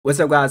What's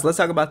up, guys? Let's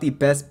talk about the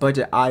best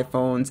budget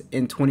iPhones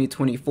in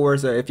 2024.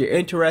 So if you're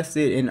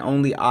interested in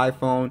only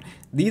iPhone,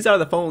 these are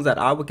the phones that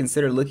I would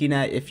consider looking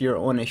at if you're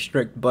on a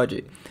strict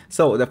budget.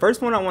 So the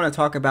first one I want to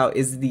talk about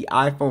is the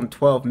iPhone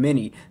 12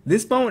 mini.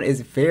 This phone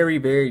is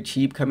very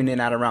cheap, coming in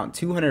at around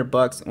 200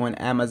 bucks on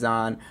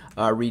Amazon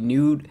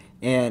renewed,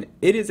 and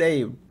it is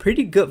a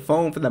pretty good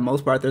phone for the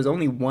most part. There's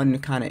only one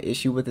kind of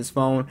issue with this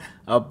phone,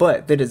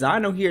 but the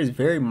design over here is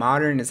very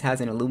modern. It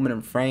has an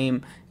aluminum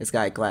frame, it's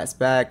got glass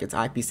back, it's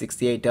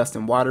IP68 dust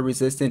and water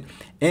resistant,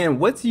 and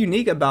what's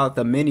unique about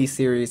the mini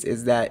series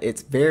is that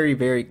it's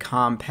very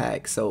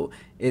compact, so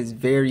it's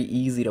very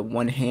easy to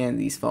one-hand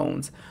these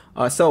phones.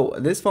 So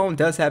this phone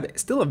does have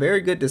still a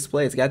very good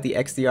display. It's got the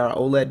XDR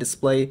OLED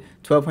display,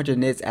 1200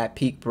 nits at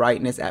peak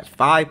brightness at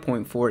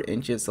 5.4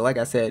 inches. So like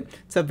I said,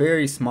 it's a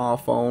very small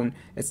phone.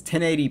 It's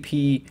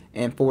 1080p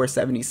and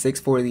 476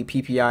 for the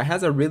PPI. It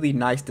has a really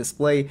nice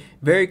display,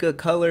 very good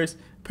colors,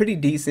 pretty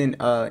decent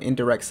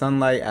indirect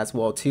sunlight as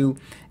well too.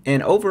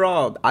 And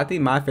overall, I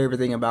think my favorite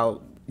thing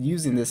about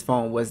using this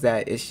phone was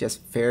that it's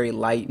just very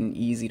light and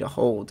easy to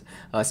hold,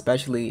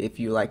 especially if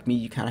you, like me,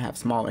 you kind of have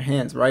smaller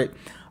hands, right?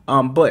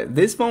 But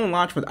this phone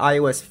launched with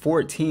iOS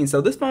 14, so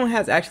this phone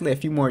has actually a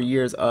few more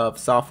years of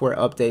software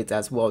updates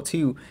as well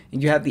too,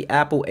 and you have the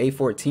Apple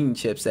A14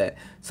 chipset.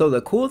 So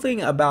the cool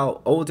thing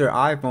about older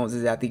iPhones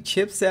is that the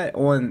chipset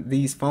on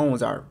these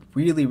phones are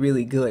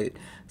really good.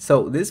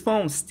 So this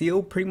phone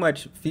still pretty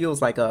much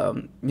feels like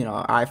a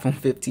iPhone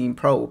 15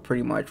 Pro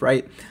pretty much,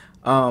 right?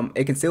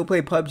 It can still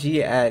play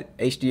PUBG at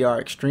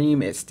HDR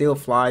Extreme. It still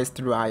flies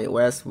through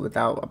iOS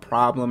without a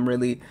problem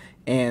really,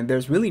 and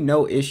there's really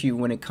no issue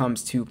when it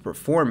comes to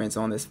performance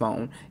on this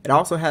phone. It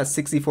also has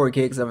 64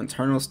 gigs of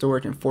internal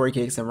storage and 4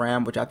 gigs of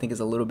RAM, which I think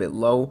is a little bit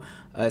low,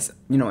 in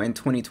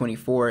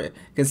 2024,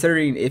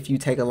 considering if you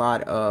take a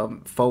lot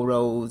of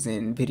photos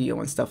and video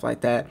and stuff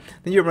like that,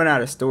 then you run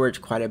out of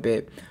storage quite a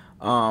bit.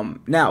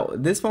 Now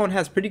this phone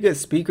has pretty good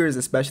speakers,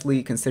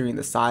 especially considering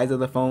the size of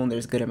the phone.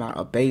 There's a good amount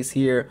of bass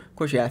here. Of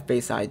course, you have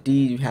Face ID,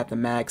 you have the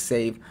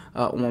MagSafe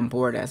on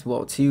board as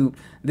well too.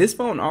 This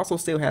phone also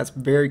still has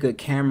very good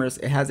cameras.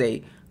 It has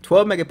a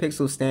 12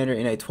 megapixel standard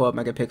and a 12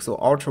 megapixel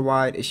ultra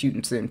wide. It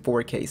shoots in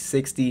 4K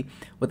 60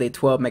 with a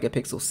 12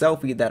 megapixel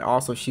selfie that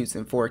also shoots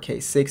in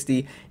 4K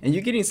 60, and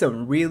you're getting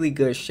some really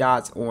good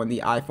shots on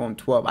the iPhone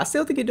 12. I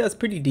still think it does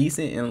pretty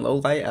decent in low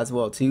light as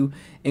well too.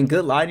 In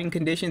good lighting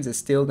conditions, it's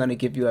still going to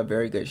give you a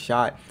very good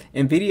shot,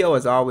 and video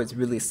is always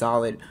really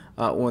solid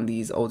on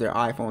these older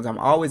iPhones. I'm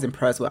always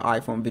impressed with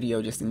iPhone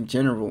video just in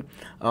general.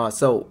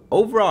 So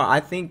overall, I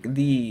think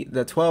the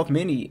 12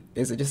 mini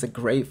is just a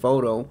great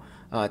photo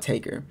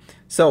taker.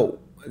 So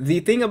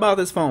the thing about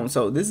this phone,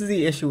 so this is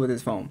the issue with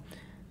this phone.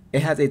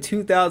 It has a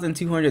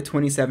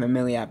 2227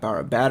 milliamp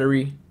hour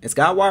battery. It's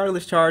got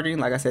wireless charging.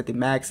 Like I said, the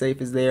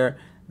MagSafe is there.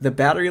 The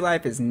battery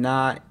life is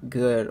not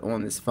good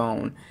on this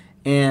phone.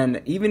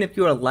 And even if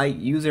you're a light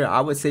user,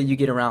 I would say you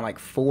get around like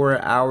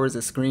 4 hours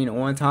of screen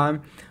on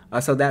time.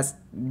 So that's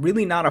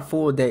really not a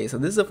full day. So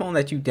this is a phone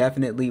that you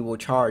definitely will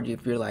charge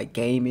if you're like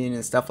gaming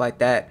and stuff like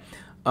that.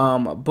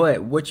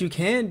 But what you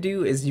can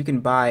do is you can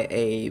buy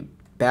a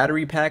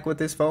battery pack with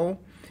this phone.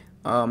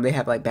 They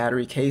have like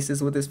battery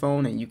cases with this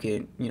phone, and you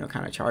can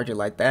kind of charge it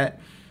like that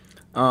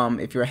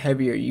if you're a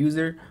heavier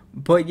user.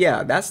 But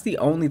yeah, that's the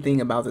only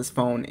thing about this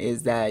phone,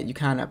 is that you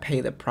kind of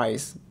pay the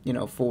price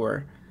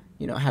for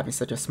having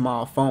such a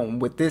small phone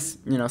with this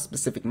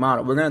specific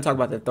model. We're going to talk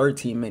about the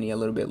 13 mini a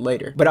little bit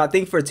later, but I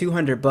think for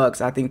 200 bucks,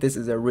 I think this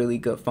is a really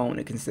good phone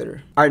to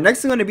consider. All right, next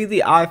is going to be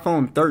the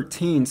iPhone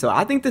 13. So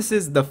I think this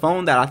is the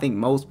phone that I think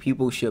most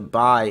people should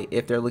buy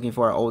if they're looking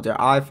for an older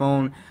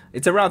iPhone.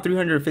 It's around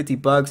 350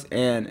 bucks,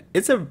 and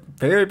it's a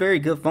very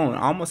good phone. It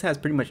almost has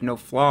pretty much no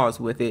flaws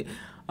with it.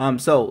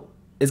 So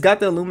it's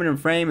got the aluminum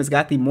frame. It's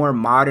got the more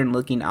modern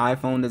looking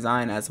iPhone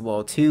design as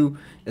well too.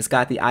 It's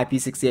got the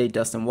IP68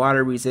 dust and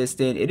water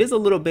resistant. It is a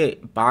little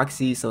bit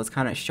boxy, so it's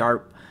kind of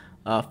sharp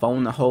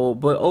phone to hold,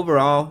 but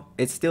overall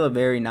it's still a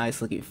very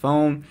nice looking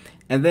phone.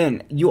 And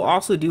then you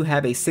also do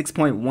have a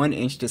 6.1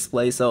 inch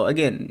display. So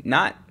again,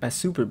 not a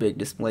super big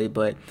display,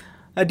 but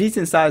a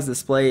decent sized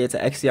display. It's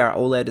an XDR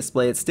OLED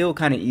display. It's still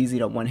kind of easy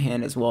to one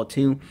hand as well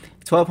too.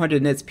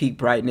 1200 nits peak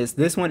brightness.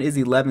 This one is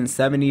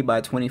 1170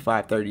 by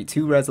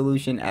 2532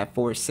 resolution at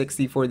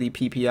 460 for the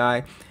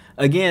PPI.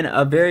 Again,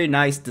 a very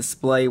nice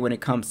display when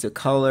it comes to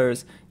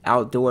colors.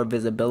 Outdoor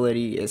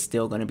visibility is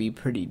still going to be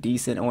pretty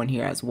decent on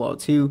here as well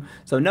too.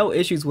 So no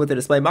issues with the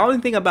display. My only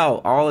thing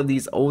about all of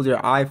these older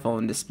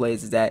iPhone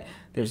displays is that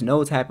there's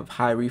no type of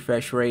high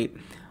refresh rate.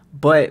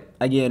 But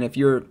again, if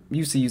you're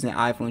used to using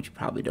iPhones, you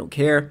probably don't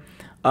care.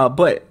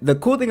 But the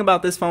cool thing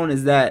about this phone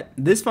is that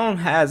this phone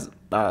has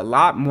a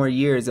lot more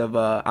years of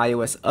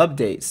iOS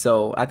updates.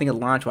 So I think it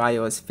launched with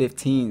iOS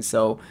 15.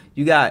 So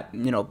you got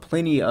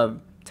plenty of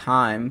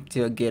time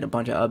to get a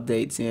bunch of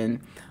updates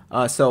in.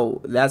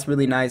 So that's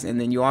really nice. And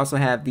then you also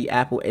have the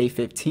Apple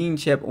A15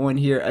 chip on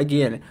here.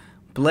 Again,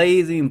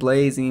 blazing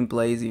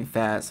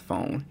fast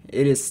phone.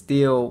 It is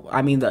still,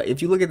 I mean,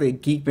 if you look at the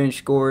Geekbench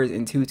scores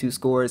and 22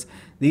 scores,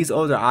 these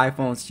older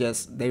iPhones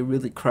just, they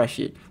really crush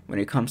it when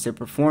it comes to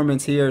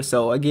performance here.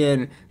 So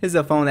again, this is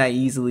a phone that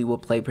easily will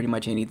play pretty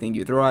much anything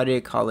you throw at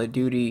it. Call of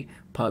Duty,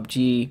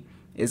 PUBG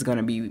is going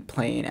to be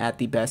playing at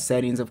the best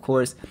settings, of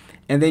course.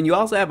 And then you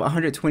also have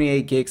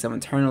 128 gigs of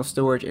internal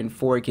storage and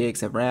 4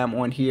 gigs of RAM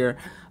on here.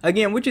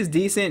 Again, which is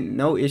decent,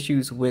 no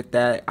issues with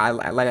that.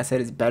 Like I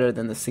said, it's better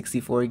than the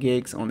 64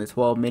 gigs on the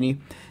 12 mini.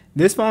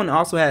 This phone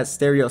also has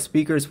stereo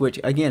speakers, which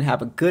again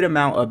have a good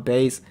amount of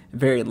bass,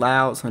 very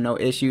loud, so no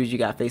issues. You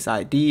got Face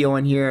ID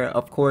on here,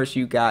 of course.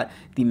 You got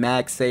the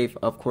MagSafe,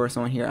 of course,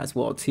 on here as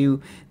well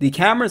too. The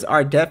cameras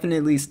are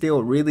definitely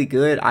still really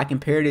good. I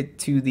compared it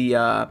to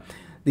the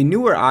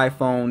newer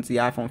iPhones, the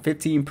iPhone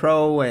 15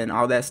 Pro and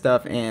all that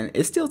stuff, and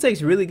it still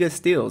takes really good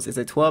stills. It's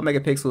a 12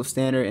 megapixel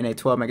standard and a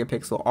 12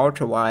 megapixel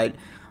ultra wide.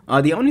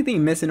 The only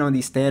thing missing on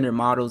these standard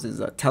models is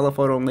a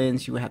telephoto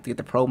lens. You would have to get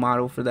the Pro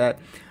model for that.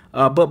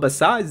 But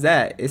besides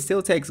that, it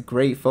still takes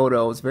great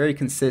photos, very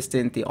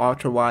consistent. The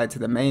ultra wide to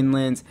the main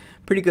lens,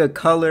 pretty good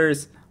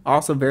colors,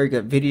 also very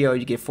good video.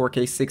 You get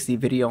 4K 60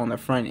 video on the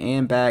front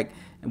and back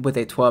with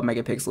a 12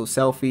 megapixel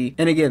selfie.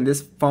 And again,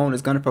 this phone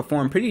is going to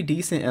perform pretty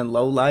decent in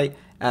low light,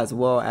 as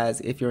well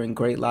as if you're in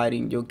great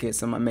lighting, you'll get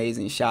some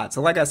amazing shots.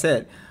 So like I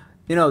said,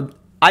 you know,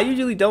 I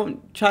usually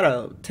don't try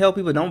to tell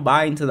people don't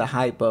buy into the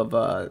hype of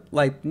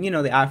like, you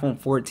know, the iPhone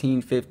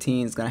 14,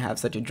 15 is going to have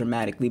such a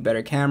dramatically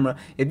better camera.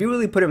 If you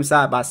really put them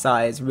side by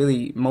side, it's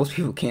really, most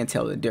people can't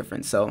tell the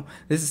difference. So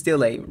this is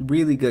still a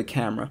really good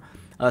camera.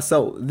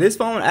 So this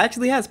phone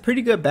actually has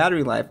pretty good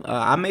battery life.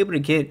 I'm able to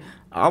get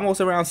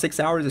almost around 6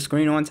 hours of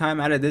screen on time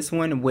out of this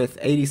one with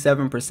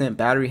 87%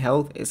 battery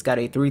health. It's got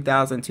a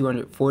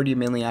 3240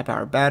 milliamp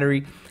hour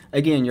battery.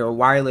 Again, your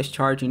wireless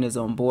charging is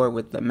on board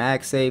with the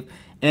MagSafe.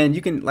 And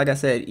you can, like I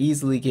said,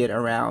 easily get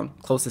around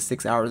close to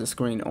 6 hours of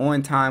screen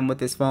on time with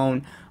this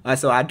phone.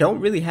 So I don't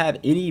really have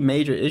any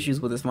major issues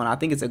with this phone. I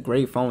think it's a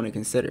great phone to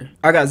consider.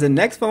 Alright guys, the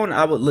next phone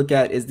I would look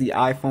at is the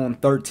iPhone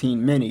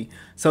 13 mini.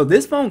 So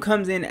this phone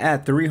comes in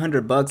at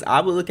 300 bucks. I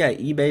would look at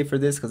eBay for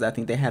this because I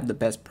think they have the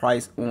best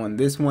price on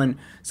this one.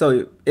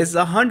 So it's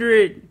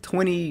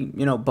 120,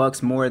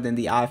 bucks more than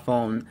the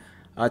iPhone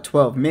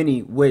 12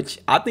 mini, which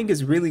I think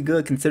is really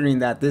good considering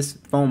that this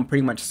phone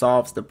pretty much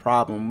solves the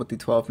problem with the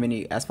 12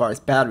 mini as far as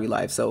battery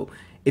life. So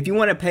if you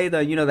want to pay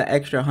the the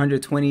extra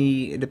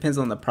 120, it depends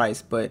on the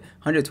price, but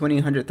 120,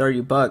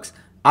 130 bucks,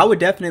 I would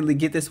definitely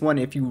get this one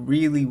if you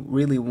really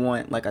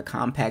want like a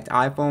compact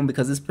iPhone,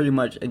 because this pretty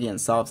much again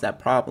solves that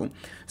problem.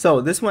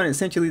 So this one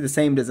essentially the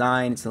same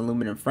design. It's an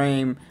aluminum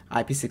frame,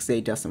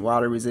 IP68 dust and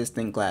water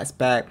resistant, glass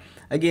back.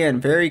 Again,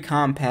 very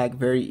compact,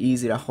 very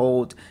easy to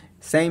hold.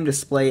 Same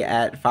display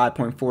at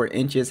 5.4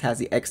 inches, has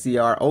the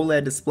XDR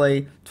OLED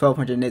display,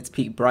 1200 nits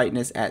peak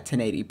brightness at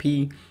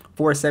 1080p,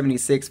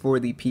 476 for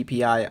the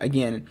PPI.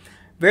 Again,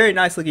 very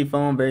nice looking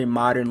phone, very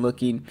modern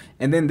looking.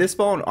 And then this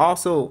phone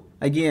also,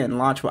 again,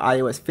 launched with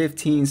iOS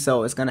 15,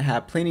 so it's going to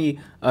have plenty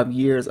of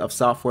years of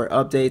software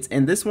updates.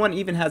 And this one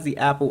even has the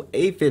Apple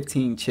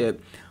A15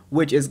 chip,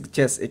 which is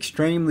just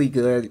extremely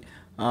good.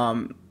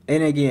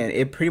 And again,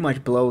 it pretty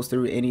much blows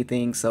through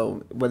anything.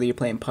 So whether you're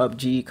playing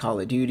PUBG, Call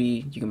of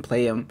Duty, you can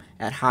play them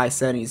at high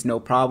settings, no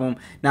problem.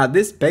 Now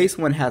this base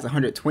one has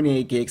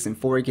 128 gigs and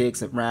 4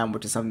 gigs of RAM,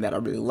 which is something that I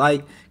really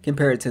like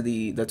compared to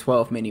the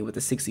 12 mini with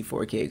the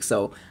 64 gigs.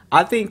 So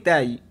I think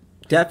that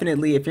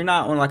definitely, if you're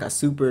not on like a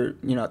super,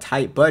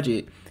 tight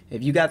budget,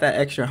 if you got that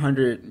extra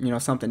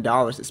 $100, something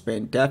dollars to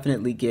spend,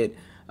 definitely get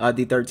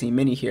the 13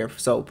 mini here.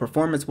 So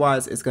performance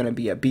wise, it's going to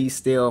be a beast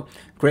still.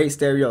 Great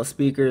stereo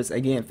speakers,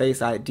 again Face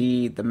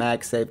ID, the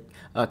MagSafe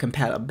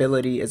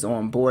compatibility is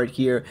on board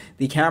here.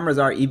 The cameras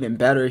are even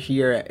better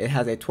here. It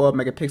has a 12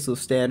 megapixel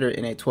standard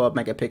and a 12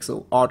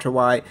 megapixel ultra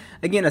wide.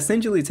 Again,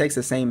 essentially takes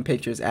the same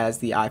pictures as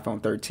the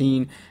iPhone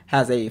 13.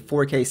 Has a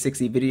 4K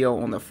 60 video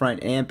on the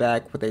front and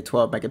back with a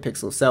 12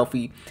 megapixel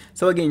selfie.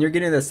 So again, you're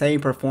getting the same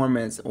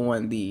performance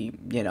on the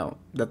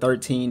the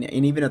 13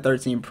 and even a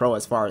 13 Pro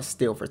as far as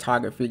still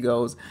photography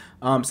goes.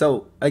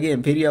 So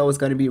again, video is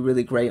going to be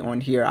really great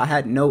on here. I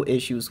had no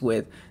issues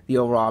with the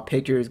overall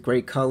pictures,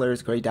 great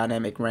colors, great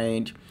dynamic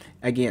range,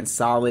 again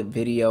solid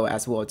video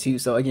as well too.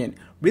 So again,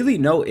 really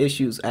no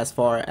issues as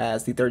far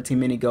as the 13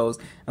 mini goes.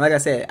 And like I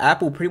said,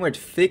 Apple pretty much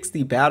fixed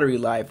the battery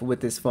life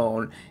with this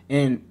phone,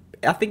 and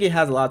I think it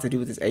has a lot to do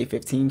with this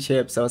A15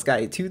 chip. So it's got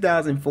a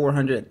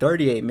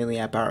 2438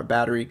 milliamp hour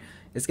battery.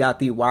 It's got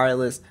the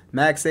wireless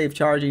MagSafe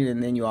charging,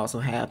 and then you also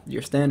have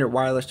your standard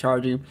wireless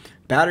charging.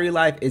 Battery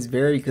life is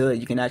very good.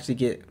 You can actually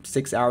get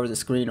 6 hours of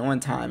screen on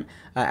time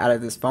out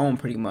of this phone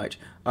pretty much.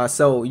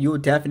 So you'll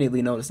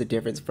definitely notice the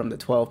difference from the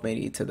 12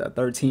 mini to the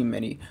 13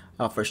 mini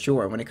for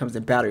sure when it comes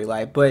to battery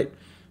life. But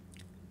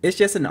it's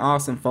just an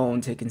awesome phone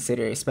to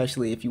consider,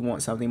 especially if you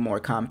want something more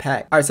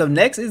compact. Alright, so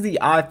next is the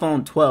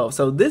iPhone 12.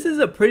 So this is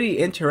a pretty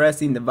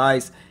interesting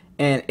device,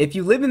 and if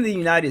you live in the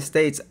United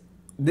States,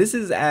 this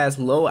is as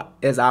low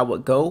as I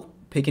would go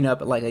picking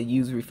up like a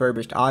used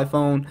refurbished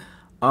iPhone.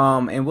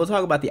 And we'll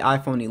talk about the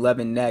iPhone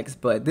 11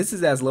 next, but this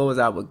is as low as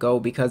I would go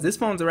because this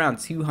phone's around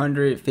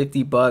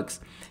 250 bucks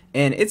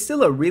and it's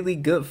still a really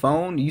good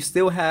phone. You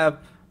still have,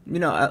 you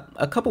know,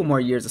 a couple more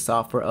years of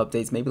software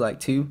updates, maybe like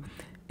 2,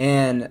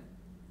 and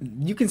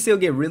you can still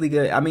get really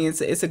good. I mean,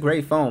 it's a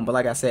great phone, but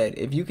like I said,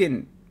 if you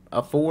can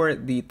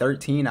afford the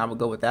 13, I would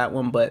go with that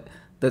one, but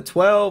the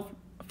 12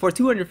 for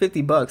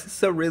 250 bucks,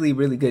 it's a really,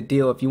 really good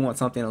deal if you want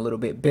something a little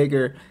bit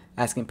bigger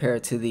as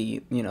compared to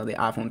the, you know, the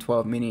iPhone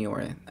 12 mini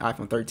or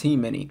iPhone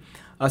 13 mini.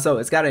 So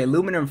it's got an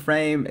aluminum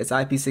frame, it's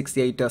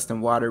IP68 dust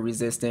and water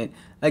resistant.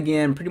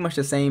 Again, pretty much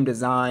the same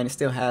design. It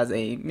still has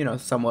a, you know,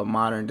 somewhat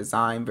modern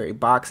design, very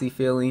boxy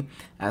feeling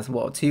as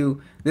well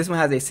too. This one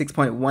has a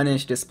 6.1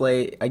 inch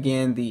display.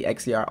 Again, the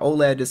XDR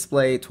OLED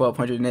display,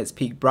 1200 nits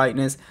peak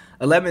brightness,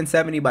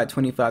 1170 by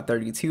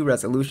 2532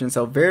 resolution.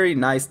 So very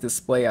nice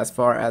display as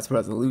far as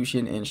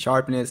resolution and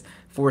sharpness.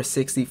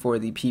 460 for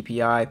the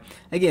PPI.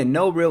 Again,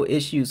 no real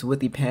issues with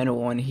the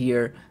panel on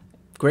here.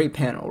 Great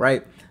panel,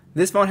 right?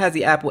 This phone has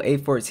the Apple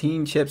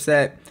A14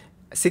 chipset,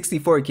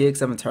 64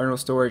 gigs of internal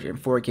storage and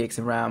 4 gigs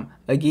of RAM.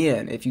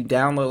 Again, if you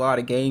download a lot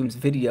of games,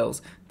 videos,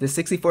 the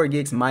 64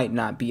 gigs might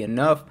not be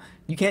enough.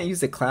 You can't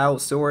use the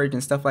cloud storage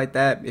and stuff like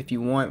that if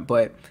you want,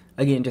 but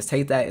again, just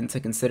take that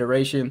into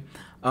consideration.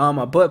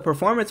 But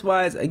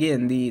performance-wise,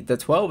 again, the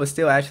 12 is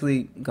still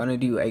actually going to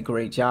do a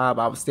great job.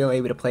 I was still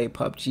able to play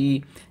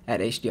PUBG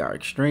at HDR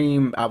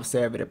Extreme. I was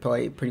still able to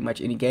play pretty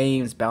much any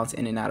games, bounce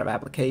in and out of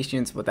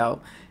applications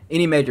without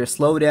any major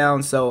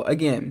slowdown. So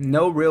again,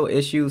 no real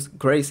issues.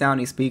 Great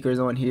sounding speakers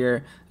on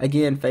here.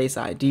 Again, Face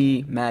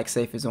ID,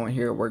 MagSafe is on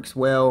here, works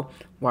well.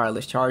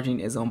 Wireless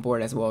charging is on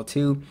board as well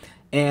too.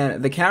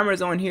 And the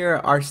cameras on here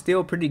are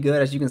still pretty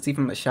good, as you can see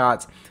from the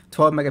shots.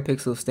 12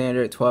 megapixel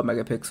standard, 12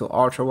 megapixel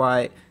ultra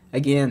wide.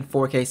 Again,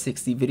 4K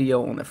 60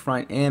 video on the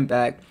front and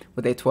back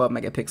with a 12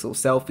 megapixel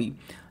selfie.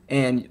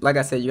 And like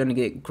I said, you're going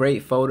to get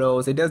great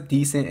photos. It does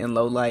decent in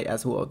low light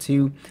as well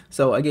too.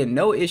 So again,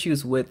 no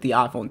issues with the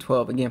iPhone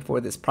 12. Again,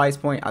 for this price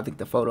point, I think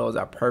the photos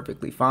are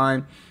perfectly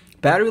fine.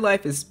 Battery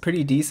life is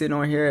pretty decent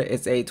on here.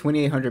 It's a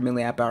 2800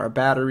 milliamp hour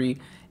battery,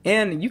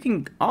 and you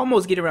can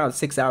almost get around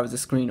 6 hours of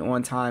screen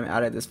on time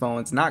out of this phone.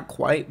 It's not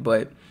quite,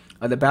 but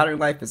the battery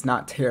life is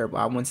not terrible.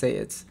 I wouldn't say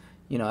it's,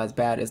 you know, as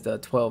bad as the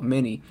 12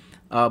 mini,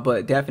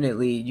 but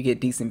definitely you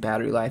get decent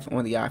battery life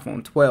on the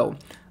iPhone 12.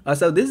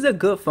 So this is a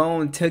good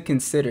phone to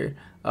consider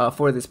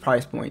for this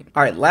price point.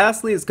 All right,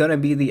 lastly, it's gonna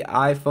be the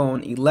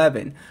iPhone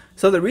 11.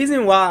 So the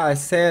reason why I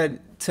said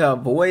to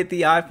avoid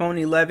the iPhone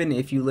 11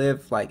 if you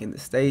live like in the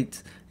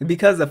States is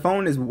because the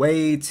phone is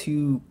way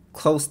too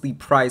closely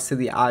priced to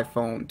the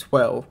iPhone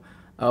 12,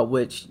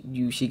 which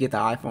you should get the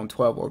iPhone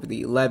 12 over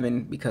the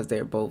 11 because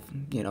they're both,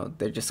 you know,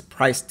 they're just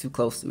priced too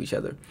close to each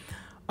other.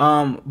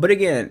 But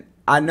again,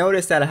 I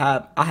noticed that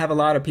I have a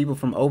lot of people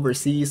from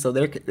overseas, so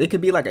there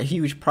could be like a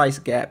huge price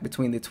gap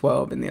between the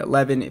 12 and the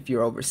 11 if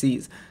you're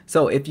overseas.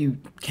 So if you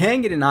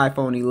can get an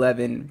iPhone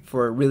 11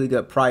 for a really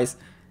good price,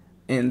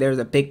 and there's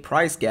a big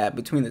price gap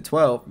between the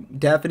 12,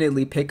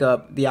 definitely pick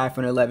up the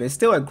iPhone 11. It's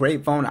still a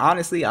great phone.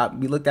 Honestly,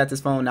 we looked at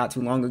this phone not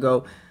too long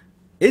ago.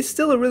 It's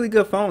still a really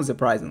good phone,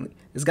 surprisingly.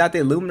 It's got the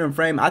aluminum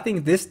frame. I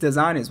think this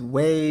design is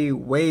way,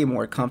 way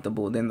more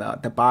comfortable than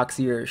the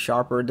boxier,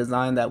 sharper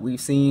design that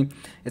we've seen.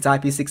 It's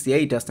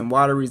IP68, dust and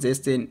water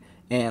resistant,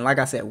 and like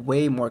I said,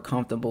 way more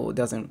comfortable. It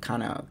doesn't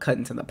kind of cut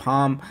into the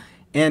palm.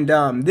 And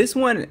this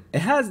one, it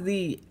has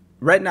the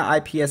Retina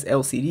IPS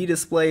LCD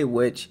display,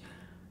 which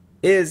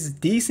is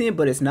decent,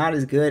 but it's not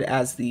as good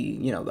as the,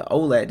 you know, the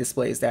OLED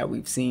displays that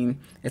we've seen.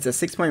 It's a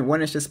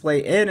 6.1 inch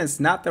display, and it's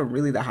not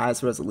really the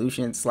highest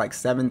resolution. It's like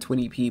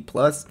 720p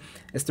plus.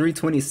 It's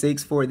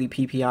 326 for the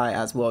PPI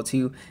as well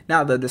too.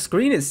 Now the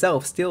screen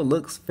itself still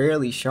looks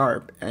fairly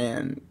sharp,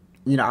 and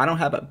you know, I don't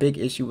have a big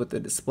issue with the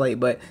display,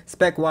 but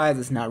spec wise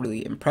it's not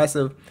really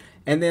impressive.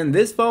 And then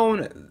this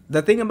phone,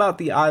 the thing about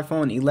the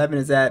iPhone 11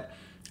 is that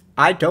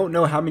I don't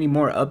know how many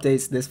more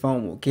updates this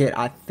phone will get.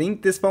 I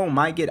think this phone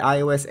might get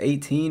iOS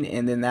 18,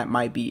 and then that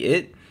might be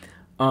it.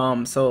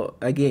 So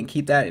again,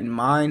 keep that in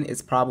mind.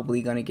 It's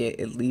probably going to get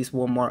at least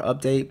one more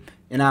update.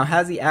 And now it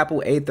has the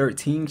Apple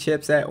A13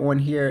 chipset on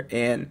here,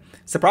 and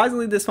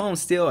surprisingly this phone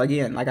still,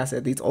 again, like I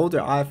said, these older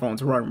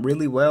iPhones run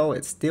really well.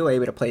 It's still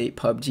able to play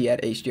PUBG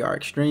at HDR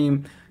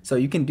Extreme, so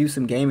you can do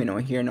some gaming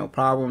on here, no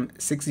problem.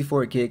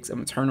 64 gigs of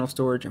internal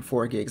storage and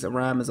 4 gigs of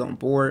RAM is on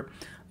board.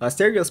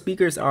 Stereo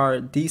speakers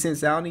are decent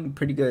sounding,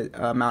 pretty good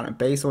amount of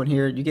bass on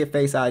here. You get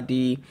Face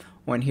ID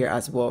on here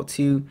as well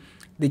too.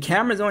 The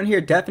cameras on here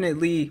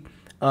definitely,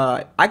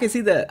 I can see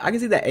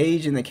the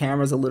age in the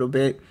cameras a little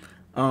bit,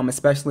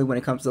 especially when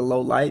it comes to low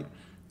light.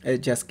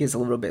 It just gets a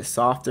little bit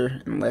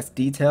softer and less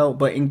detailed,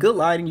 but in good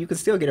lighting you can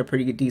still get a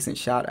pretty good decent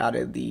shot out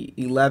of the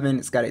 11.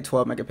 It's got a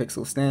 12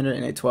 megapixel standard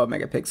and a 12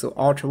 megapixel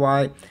ultra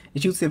wide.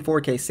 It shoots in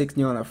 4K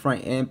 60 on the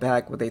front and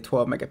back with a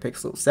 12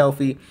 megapixel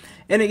selfie.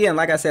 And again,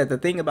 like I said, the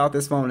thing about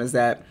this phone is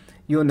that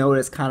you'll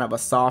notice kind of a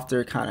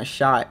softer kind of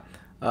shot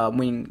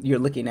when you're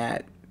looking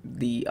at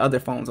the other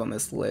phones on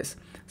this list.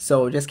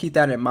 So just keep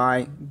that in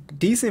mind.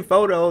 Decent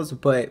photos,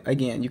 but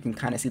again, you can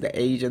kind of see the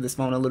age of this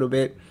phone a little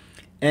bit.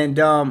 And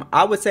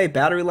I would say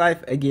battery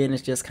life, again,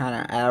 is just kind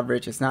of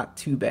average. It's not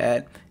too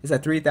bad. It's a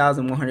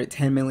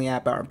 3,110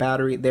 milliamp hour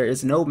battery. There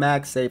is no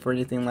MagSafe or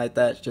anything like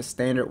that. It's just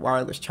standard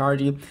wireless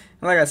charging. And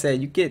like I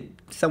said, you get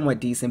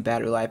somewhat decent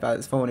battery life out of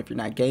this phone if you're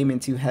not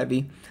gaming too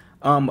heavy.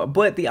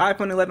 But the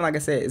iPhone 11, like I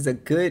said, is a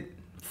good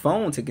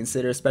phone to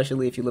consider,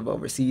 especially if you live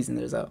overseas and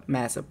there's a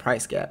massive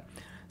price gap.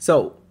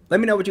 So let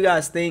me know what you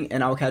guys think,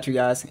 and I'll catch you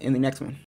guys in the next one.